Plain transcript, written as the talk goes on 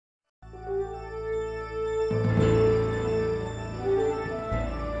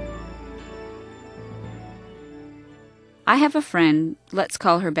I have a friend, let's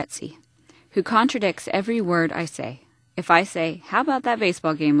call her Betsy, who contradicts every word I say. If I say, "How about that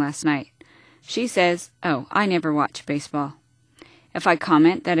baseball game last night?" she says, "Oh, I never watch baseball." If I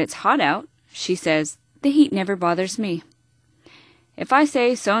comment that it's hot out, she says, "The heat never bothers me." If I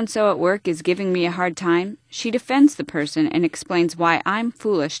say so-and-so at work is giving me a hard time, she defends the person and explains why I'm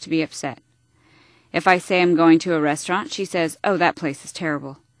foolish to be upset. If I say I'm going to a restaurant, she says, "Oh, that place is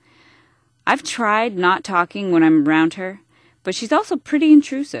terrible." I've tried not talking when I'm around her, but she's also pretty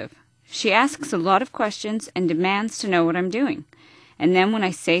intrusive. She asks a lot of questions and demands to know what I'm doing. And then when I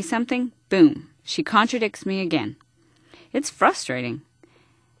say something, boom, she contradicts me again. It's frustrating.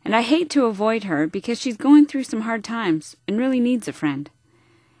 And I hate to avoid her because she's going through some hard times and really needs a friend.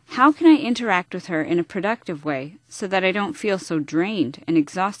 How can I interact with her in a productive way so that I don't feel so drained and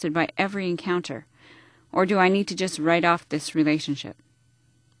exhausted by every encounter? Or do I need to just write off this relationship?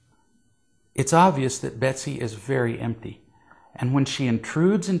 It's obvious that Betsy is very empty, and when she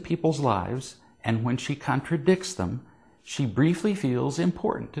intrudes in people's lives and when she contradicts them, she briefly feels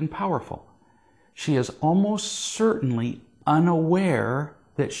important and powerful. She is almost certainly unaware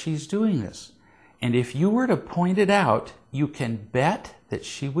that she's doing this, and if you were to point it out, you can bet that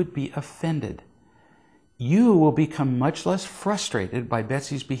she would be offended. You will become much less frustrated by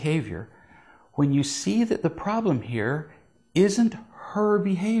Betsy's behavior when you see that the problem here isn't her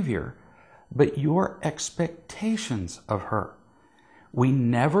behavior, but your expectations of her. We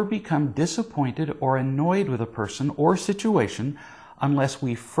never become disappointed or annoyed with a person or situation unless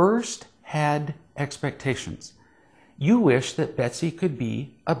we first had expectations. You wish that Betsy could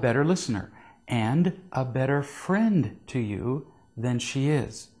be a better listener and a better friend to you than she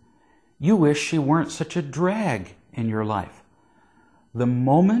is. You wish she weren't such a drag in your life. The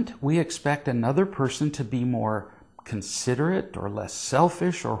moment we expect another person to be more considerate or less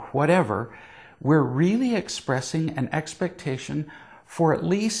selfish or whatever, we're really expressing an expectation for at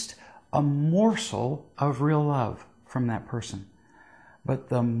least a morsel of real love from that person. But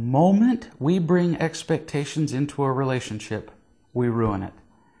the moment we bring expectations into a relationship, we ruin it.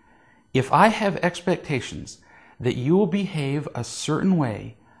 If I have expectations that you will behave a certain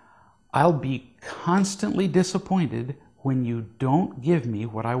way, I'll be constantly disappointed when you don't give me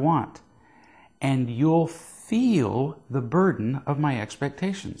what I want. And you'll feel the burden of my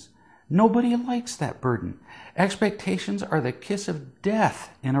expectations. Nobody likes that burden. Expectations are the kiss of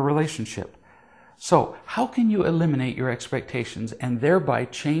death in a relationship. So, how can you eliminate your expectations and thereby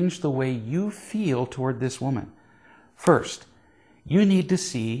change the way you feel toward this woman? First, you need to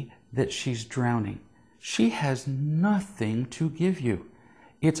see that she's drowning. She has nothing to give you.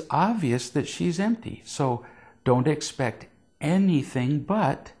 It's obvious that she's empty, so don't expect anything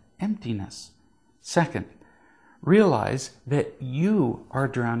but emptiness. Second, realize that you are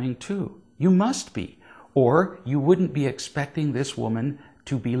drowning too. You must be, or you wouldn't be expecting this woman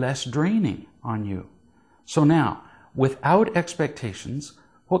to be less draining on you. So now, without expectations,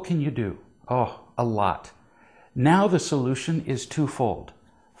 what can you do? Oh, a lot. Now the solution is twofold.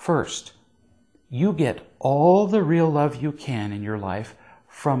 First, you get all the real love you can in your life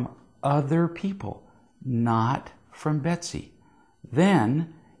from other people, not from Betsy.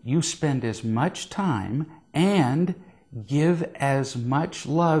 Then you spend as much time and give as much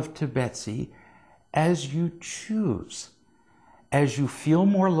love to Betsy as you choose. As you feel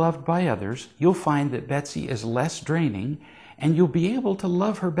more loved by others, you'll find that Betsy is less draining and you'll be able to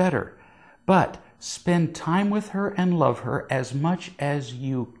love her better. But spend time with her and love her as much as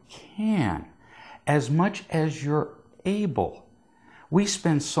you can, as much as you're able. We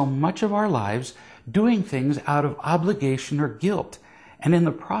spend so much of our lives doing things out of obligation or guilt, and in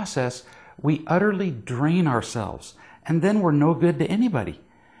the process, we utterly drain ourselves, and then we're no good to anybody.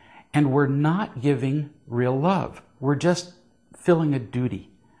 And we're not giving real love. We're just filling a duty.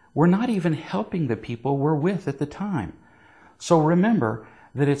 We're not even helping the people we're with at the time. So remember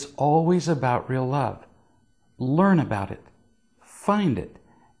that it's always about real love. Learn about it, find it,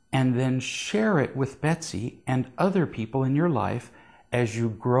 and then share it with Betsy and other people in your life as you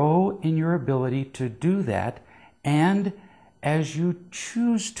grow in your ability to do that and as you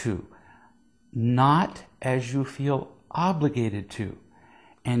choose to, not as you feel obligated to,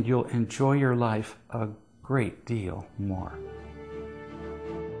 and you'll enjoy your life a great deal more.